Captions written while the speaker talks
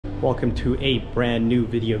Welcome to a brand new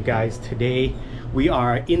video, guys. Today we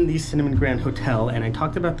are in the Cinnamon Grand Hotel, and I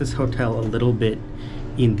talked about this hotel a little bit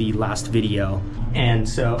in the last video, and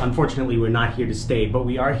so unfortunately we're not here to stay, but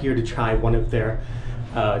we are here to try one of their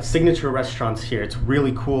signature restaurants here. It's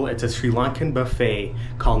really cool. It's a Sri Lankan buffet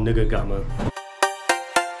called Nuga Gama.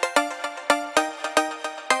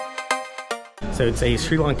 So it's a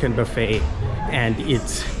Sri Lankan buffet, and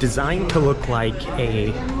it's designed to look like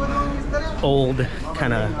a old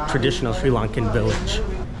kind of traditional Sri Lankan village.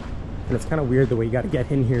 And it's kind of weird the way you got to get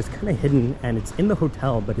in here. It's kind of hidden, and it's in the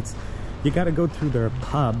hotel, but you got to go through their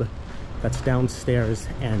pub that's downstairs,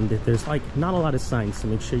 and there's like not a lot of signs, so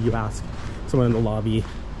make sure you ask someone in the lobby.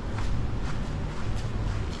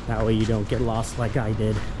 That way you don't get lost like I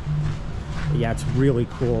did. But yeah, it's really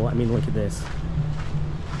cool. I mean, look at this.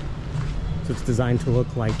 So it's designed to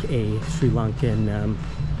look like a Sri Lankan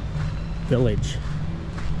village,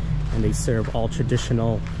 and they serve all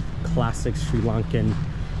traditional classic Sri Lankan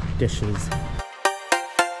dishes.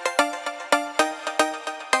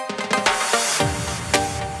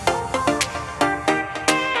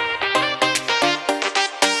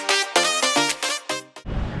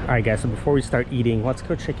 Alright guys, so before we start eating, let's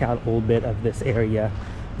go check out a little bit of this area.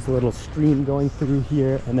 There's a little stream going through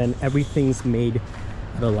here, and then everything's made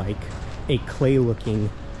out of like a clay looking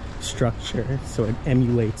structure, so it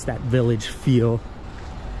emulates that village feel,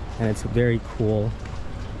 and it's very cool.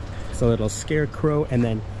 It's a little scarecrow, and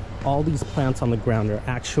then all these plants on the ground are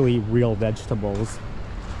actually real vegetables.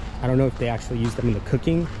 I don't know if they actually use them in the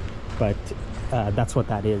cooking, but that's what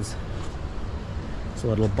that is. It's a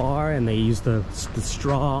little bar, and they use the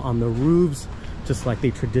straw on the roofs just like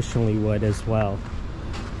they traditionally would as well.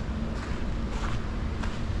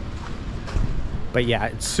 But yeah,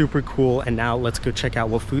 it's super cool, and now let's go check out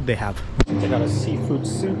what food they have. They got a seafood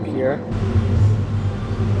soup here.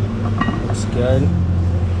 Looks good.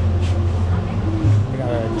 They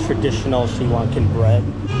got a traditional Sri Lankan bread.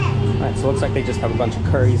 Alright, so it looks like they just have a bunch of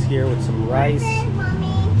curries here with some rice.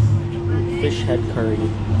 Fish head curry.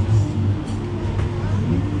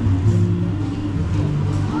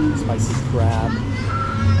 Spicy crab.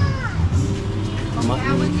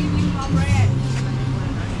 Mutton.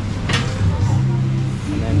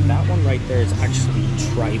 And then that one right there is actually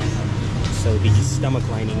tripe, so the stomach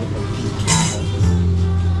lining of the cow,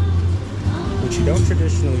 which you don't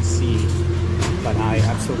traditionally see, but I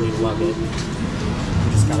absolutely love it.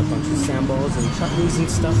 We just got a bunch of sambals and chutneys and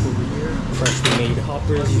stuff over here. Freshly made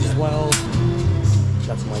hoppers as well.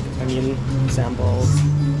 Got some like onion sambals,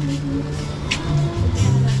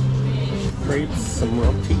 crepes, some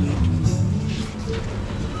roti.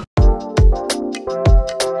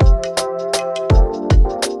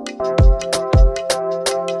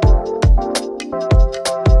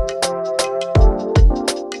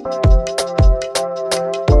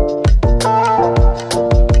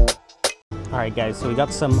 Alright guys, so we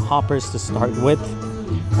got some hoppers to start with,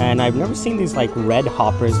 and I've never seen these like red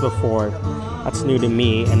hoppers before. That's new to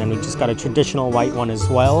me. And then we just got a traditional white one as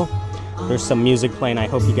well. There's some music playing. I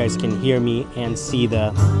hope you guys can hear me and see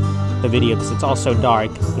the video because it's also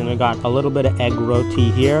dark. And we got a little bit of egg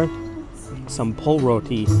roti here, some pol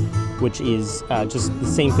roti, which is just the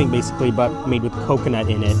same thing basically, but made with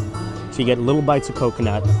coconut in it. So you get little bites of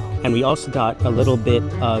coconut. And we also got a little bit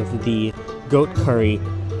of the goat curry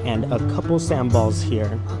and a couple sambals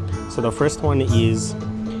here. So the first one is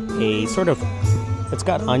a sort of, it's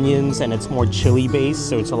got onions and it's more chili based,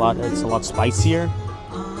 so it's a lot spicier.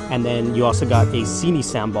 And then you also got a sini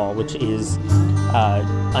sambal, which is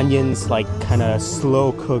onions like kind of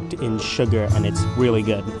slow cooked in sugar, and it's really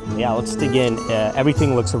good. Yeah, let's dig in.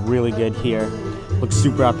 Everything looks really good here. Looks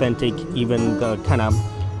super authentic. Even the kind of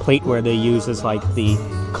plateware they use is like the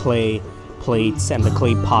clay plates, and the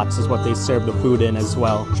clay pots is what they serve the food in as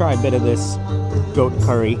well. Try a bit of this goat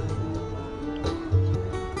curry.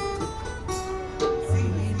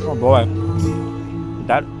 Oh boy,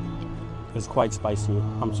 that is quite spicy.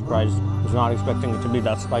 I'm surprised. I was not expecting it to be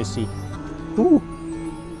that spicy. Ooh.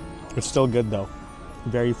 It's still good though.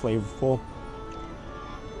 Very flavorful.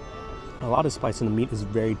 A lot of spice, and the meat is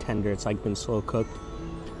very tender. It's like been slow cooked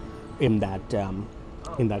in that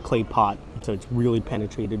clay pot, so it's really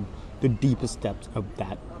penetrated the deepest depths of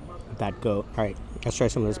that goat. All right, let's try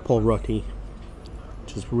some of this pol roti,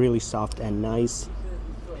 which is really soft and nice.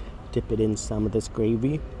 Dip it in some of this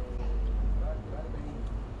gravy.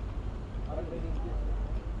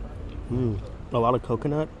 A lot of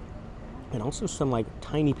coconut, and also some like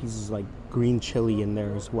tiny pieces like green chili in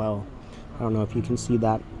there as well. I don't know if you can see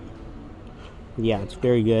that. Yeah, it's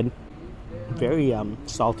very good. Very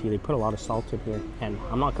salty. They put a lot of salt in here, and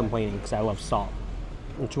I'm not complaining because I love salt.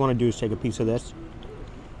 What you want to do is take a piece of this,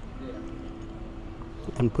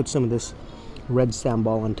 and put some of this red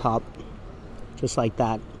sambal on top, just like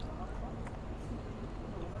that.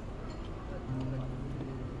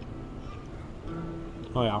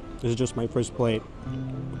 Oh yeah, this is just my first plate.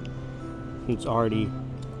 It's already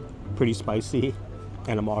pretty spicy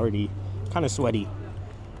and I'm already kind of sweaty.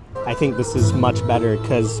 I think this is much better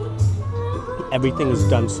because everything is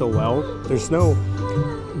done so well. There's no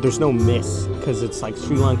miss because it's like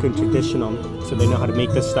Sri Lankan traditional, so they know how to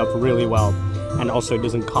make this stuff really well, and also it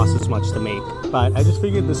doesn't cost as much to make. But I just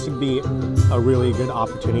figured this would be a really good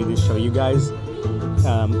opportunity to show you guys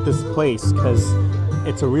this place because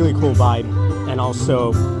it's a really cool vibe, and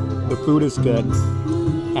also the food is good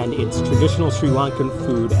and it's traditional Sri Lankan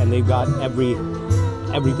food, and they've got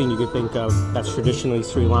everything you could think of that's traditionally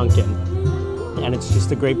Sri Lankan, and it's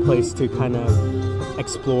just a great place to kind of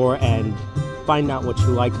explore and find out what you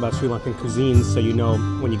like about Sri Lankan cuisine, so you know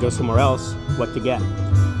when you go somewhere else what to get.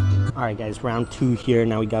 All right guys, round 2 here.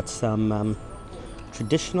 Now we got some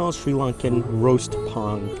traditional Sri Lankan roast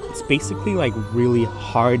pong. It's basically like really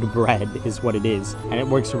hard bread is what it is, and it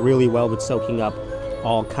works really well with soaking up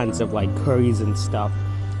all kinds of like curries and stuff.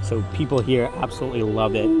 So people here absolutely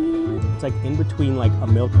love it. It's like in between like a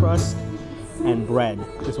milk crust and bread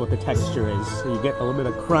is what the texture is. So you get a little bit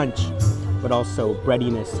of crunch, but also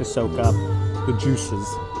breadiness to soak up the juices.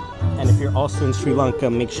 And if you're also in Sri Lanka,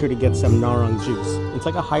 make sure to get some narang juice. It's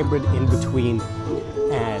like a hybrid in between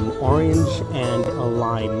an orange and a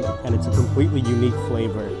lime, and it's a completely unique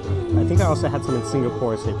flavor. I think I also had some in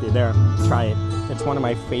Singapore, so if you're there, try it. It's one of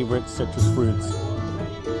my favorite citrus fruits.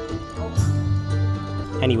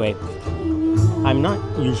 Anyway, I'm not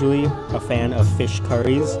usually a fan of fish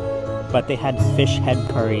curries, but they had fish head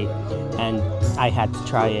curry, and I had to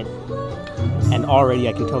try it. And already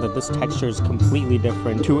I can tell that this texture is completely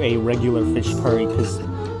different to a regular fish curry because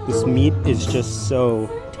this meat is just so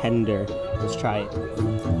tender. Let's try it.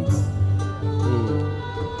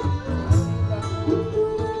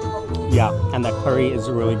 Yeah, and that curry is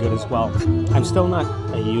really good as well. I'm still not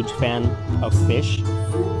a huge fan of fish,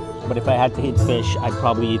 but if I had to eat fish, I'd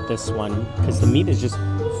probably eat this one because the meat is just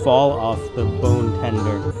fall off the bone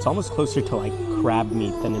tender. It's almost closer to like crab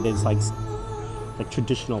meat than it is like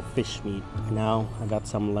traditional fish meat. Now I got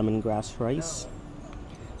some lemongrass rice.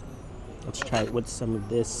 Let's try it with some of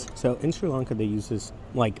this. So in Sri Lanka they use this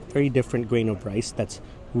like very different grain of rice that's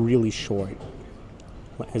really short.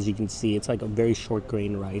 As you can see, it's like a very short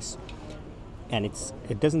grain rice, and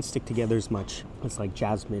it doesn't stick together as much as like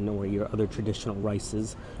jasmine or your other traditional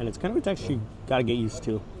rices, and it's kind of what you actually gotta get used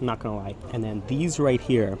to, I'm not gonna lie. And then these right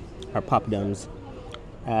here are papadums.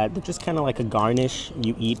 They're just kind of like a garnish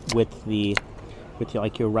you eat with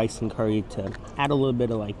like your rice and curry to add a little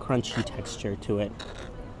bit of like crunchy texture to it.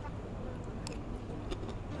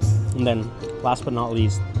 And then last but not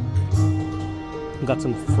least, we've got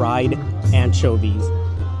some fried anchovies.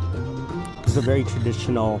 It's a very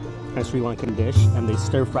traditional kind of Sri Lankan dish, and they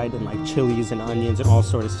stir fried in like chilies and onions and all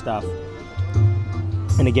sort of stuff.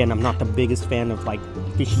 And again, I'm not the biggest fan of like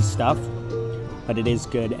fishy stuff, but it is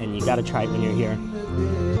good and you gotta try it when you're here.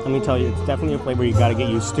 Let me tell you, it's definitely a flavor you gotta get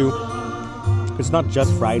used to. It's not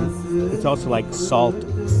just fried, it's also like salt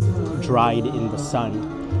dried in the sun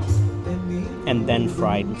and then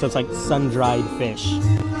fried. So it's like sun-dried fish.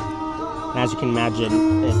 And as you can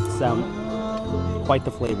imagine, it's quite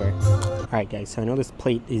the flavor. Alright guys, so I know this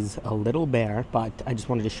plate is a little bare, but I just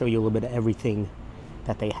wanted to show you a little bit of everything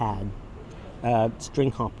that they had.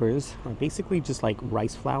 String hoppers are basically just like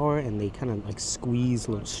rice flour, and they kind of like squeeze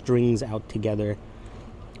little strings out together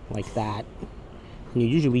like that. And you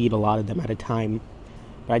usually eat a lot of them at a time,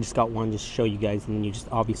 but I just got one just to show you guys, and then you just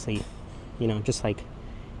obviously, you know, just like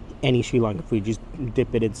any Sri Lankan food, just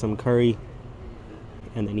dip it in some curry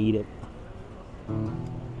and then eat it.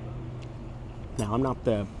 Now, I'm not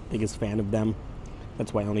the biggest fan of them,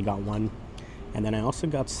 that's why I only got one. And then I also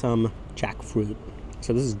got some jackfruit.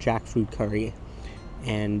 So this is jackfruit curry,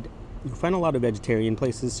 and you'll find a lot of vegetarian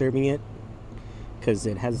places serving it because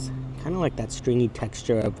it has kind of like that stringy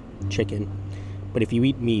texture of chicken. But if you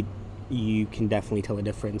eat meat, you can definitely tell a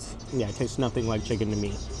difference. Yeah, it tastes nothing like chicken to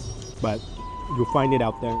me, but you'll find it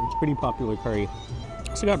out there. It's pretty popular curry.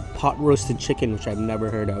 Also got pot roasted chicken, which I've never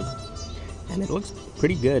heard of, and it looks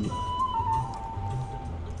pretty good.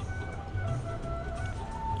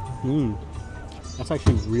 That's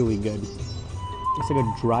actually really good. It's like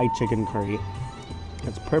a dry chicken curry.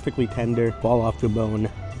 It's perfectly tender, fall off the bone.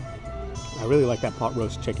 I really like that pot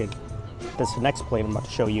roast chicken. This next plate I'm about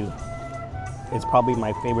to show you is probably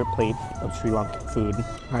my favorite plate of Sri Lankan food.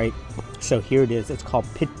 Alright, so here it is. It's called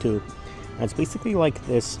pittu. And it's basically like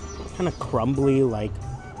this kind of crumbly, like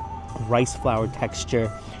rice flour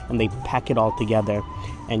texture, and they pack it all together,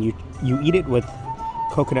 and you eat it with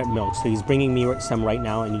coconut milk. So he's bringing me some right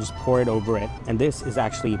now, and you just pour it over it. And this is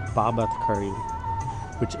actually babat curry,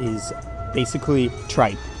 which is basically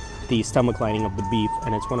tripe, the stomach lining of the beef,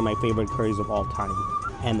 and it's one of my favorite curries of all time.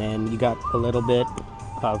 And then you got a little bit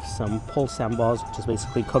of some pol sambals, which is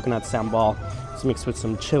basically coconut sambal. It's mixed with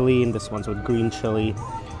some chili, and this one's with green chili.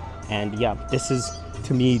 And yeah, this is,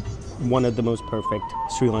 to me, one of the most perfect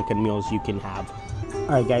Sri Lankan meals you can have.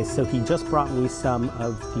 All right, guys, so he just brought me some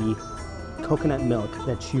of the coconut milk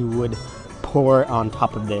that you would pour on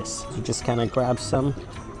top of this. You just kind of grab some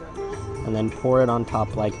and then pour it on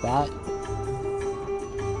top like that.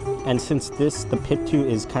 And since the pittu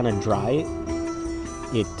is kind of dry,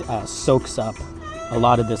 it soaks up a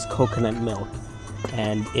lot of this coconut milk,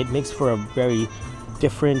 and it makes for a very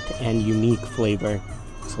different and unique flavor.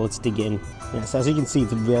 So let's dig in. Yes, as you can see,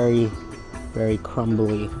 it's very, very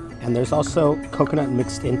crumbly. And there's also coconut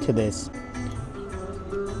mixed into this.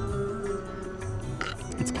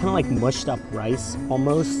 It's kind of like mushed up rice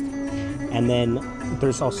almost. And then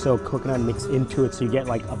there's also coconut mixed into it, so you get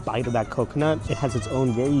like a bite of that coconut. It has its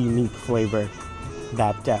own very unique flavor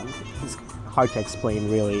that is hard to explain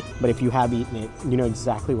really. But if you have eaten it, you know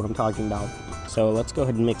exactly what I'm talking about. So let's go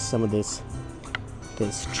ahead and mix some of this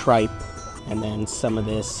tripe and then some of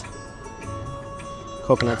this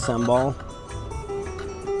coconut sambal.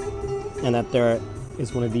 And that there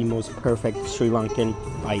is one of the most perfect Sri Lankan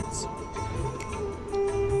bites.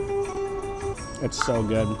 It's so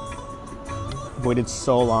good. I've waited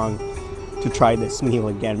so long to try this meal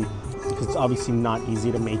again, because it's obviously not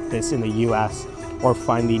easy to make this in the US or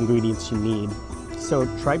find the ingredients you need. So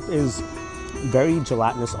tripe is very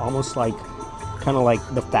gelatinous, almost like kind of like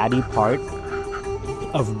the fatty part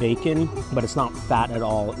of bacon, but it's not fat at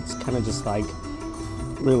all. It's kind of just like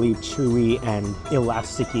really chewy and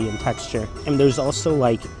elasticy in texture. And there's also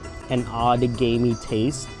like an odd gamey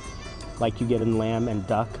taste like you get in lamb and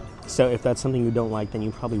duck. So if that's something you don't like, then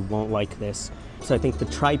you probably won't like this. So I think the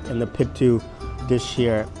tripe and the pittu dish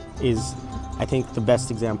here is, I think, the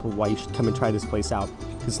best example of why you should come and try this place out.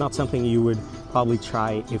 It's not something you would probably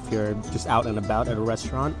try if you're just out and about at a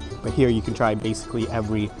restaurant, but here you can try basically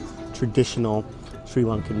every traditional Sri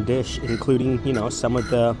Lankan dish, including, you know, some of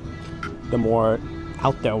the more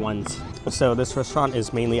out there ones. So this restaurant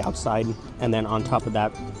is mainly outside, and then on top of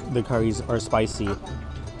that, the curries are spicy.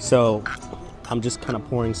 So I'm just kind of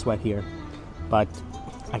pouring sweat here, but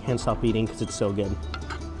I can't stop eating because it's so good.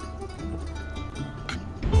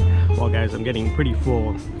 Well guys, I'm getting pretty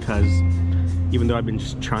full because even though I've been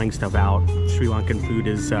just trying stuff out, Sri Lankan food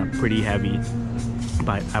is pretty heavy.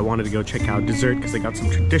 But I wanted to go check out dessert because they got some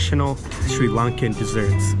traditional Sri Lankan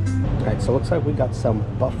desserts. Alright, so it looks like we got some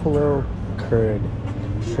buffalo curd.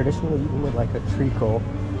 It's traditionally eaten with like a treacle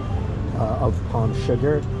of palm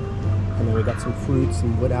sugar. And then we got some fruits,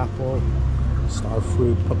 some wood apple, star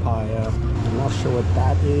fruit, papaya. I'm not sure what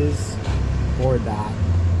that is or that.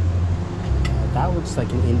 That looks like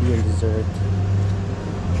an Indian dessert.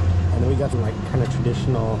 And then we got some like kind of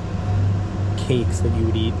traditional cakes that you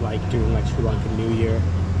would eat like during like Sri Lankan New Year.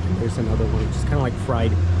 And there's another one, which is kind of like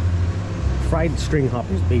fried string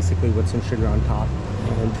hoppers, basically with some sugar on top.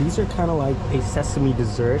 And these are kind of like a sesame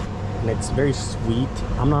dessert, and it's very sweet.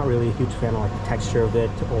 I'm not really a huge fan of like the texture of it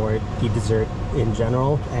or the dessert in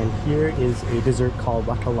general. And here is a dessert called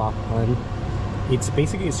vatalapan. It's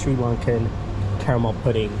basically a Sri Lankan caramel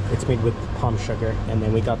pudding. It's made with palm sugar. And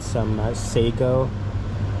then we got some sago,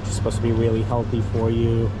 which is supposed to be really healthy for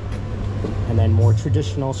you. And then more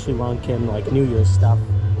traditional Sri Lankan like New Year's stuff,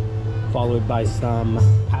 followed by some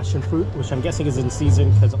passion fruit, which I'm guessing is in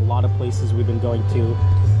season because a lot of places we've been going to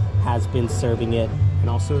has been serving it, and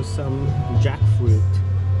also some jackfruit.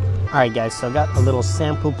 All right guys, so I got a little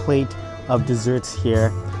sample plate of desserts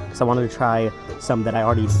here because I wanted to try some that I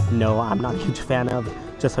already know I'm not a huge fan of,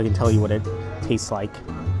 just so I can tell you what it tastes like.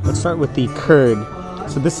 Let's start with the curd.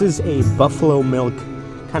 So this is a buffalo milk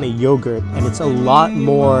kind of yogurt, and it's a lot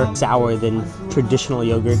more sour than traditional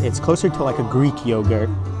yogurt. It's closer to like a Greek yogurt.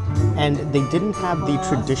 And they didn't have the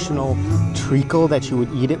traditional treacle that you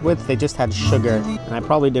would eat it with. They just had sugar. And I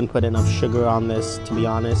probably didn't put enough sugar on this, to be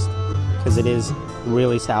honest, because it is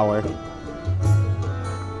really sour.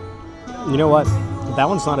 You know what? That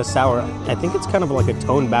one's not as sour. I think it's kind of like a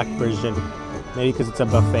toned back version. Maybe because it's a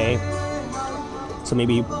buffet. So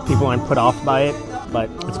maybe people aren't put off by it, but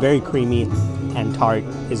it's very creamy and tart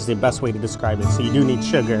is the best way to describe it. So you do need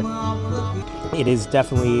sugar. It is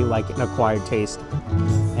definitely like an acquired taste.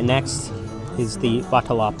 And next is the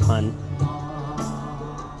vatalapan.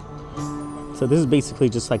 So this is basically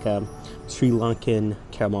just like a Sri Lankan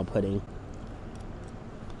caramel pudding.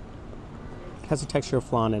 has a texture of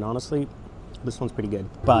flan, and honestly, this one's pretty good.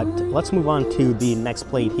 But let's move on to the next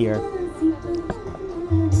plate here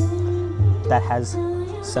that has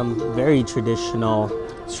some very traditional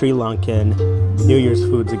Sri Lankan New Year's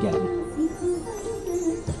foods again.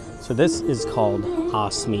 So this is called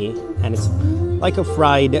asmi, and it's like a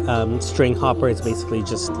fried string hopper. It's basically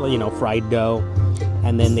just, you know, fried dough,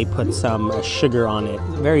 and then they put some sugar on it.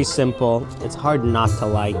 Very simple. It's hard not to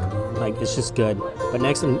like it's just good. But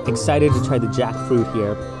next, I'm excited to try the jackfruit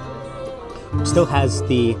here. It still has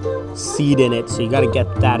the seed in it, so you got to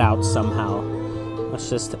get that out somehow. Let's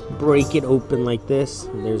just break it open like this.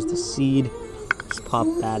 There's the seed. Just pop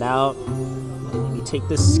that out. Maybe take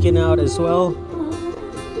the skin out as well.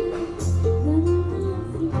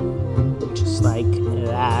 Just like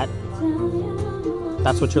that.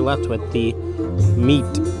 That's what you're left with, the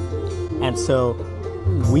meat. And so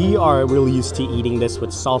we are really used to eating this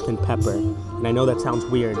with salt and pepper. And I know that sounds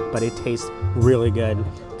weird, but it tastes really good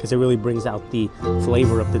because it really brings out the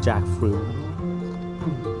flavor of the jackfruit.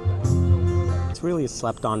 It's really a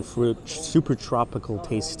slept-on fruit, super tropical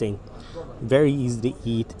tasting, very easy to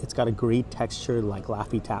eat. It's got a great texture like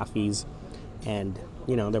Laffy Taffies, and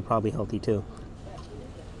you know, they're probably healthy too.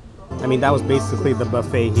 I mean, that was basically the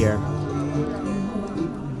buffet here.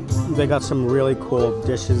 They got some really cool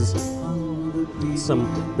dishes,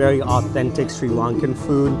 some very authentic Sri Lankan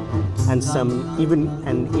food, and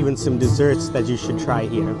even some desserts that you should try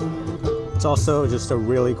here. It's also just a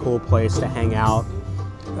really cool place to hang out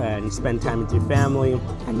and spend time with your family,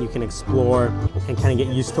 and you can explore and kind of get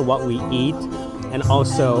used to what we eat, and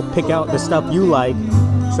also pick out the stuff you like,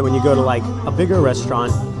 so when you go to like a bigger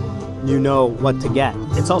restaurant, you know what to get.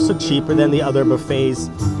 It's also cheaper than the other buffets,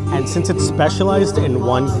 and since it's specialized in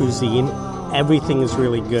one cuisine, everything is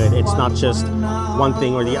really good. It's not just one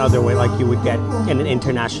thing or the other way like you would get in an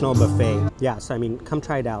international buffet. Yeah, so I mean, come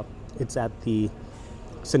try it out. It's at the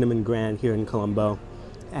Cinnamon Grand here in Colombo,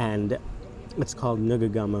 and it's called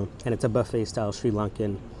Nuga Gama, and it's a buffet style Sri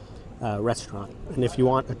Lankan restaurant. And if you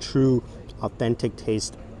want a true authentic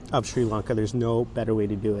taste of Sri Lanka, there's no better way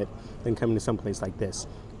to do it than coming to some place like this.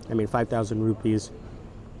 I mean, 5,000 rupees,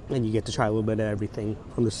 and you get to try a little bit of everything,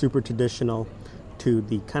 from the super traditional to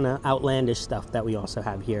the kind of outlandish stuff that we also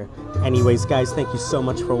have here. Anyways, guys, thank you so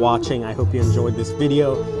much for watching. I hope you enjoyed this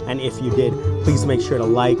video, and if you did, please make sure to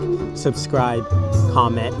like, subscribe,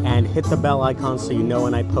 comment, and hit the bell icon so you know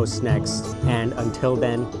when I post next. And until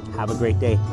then, have a great day.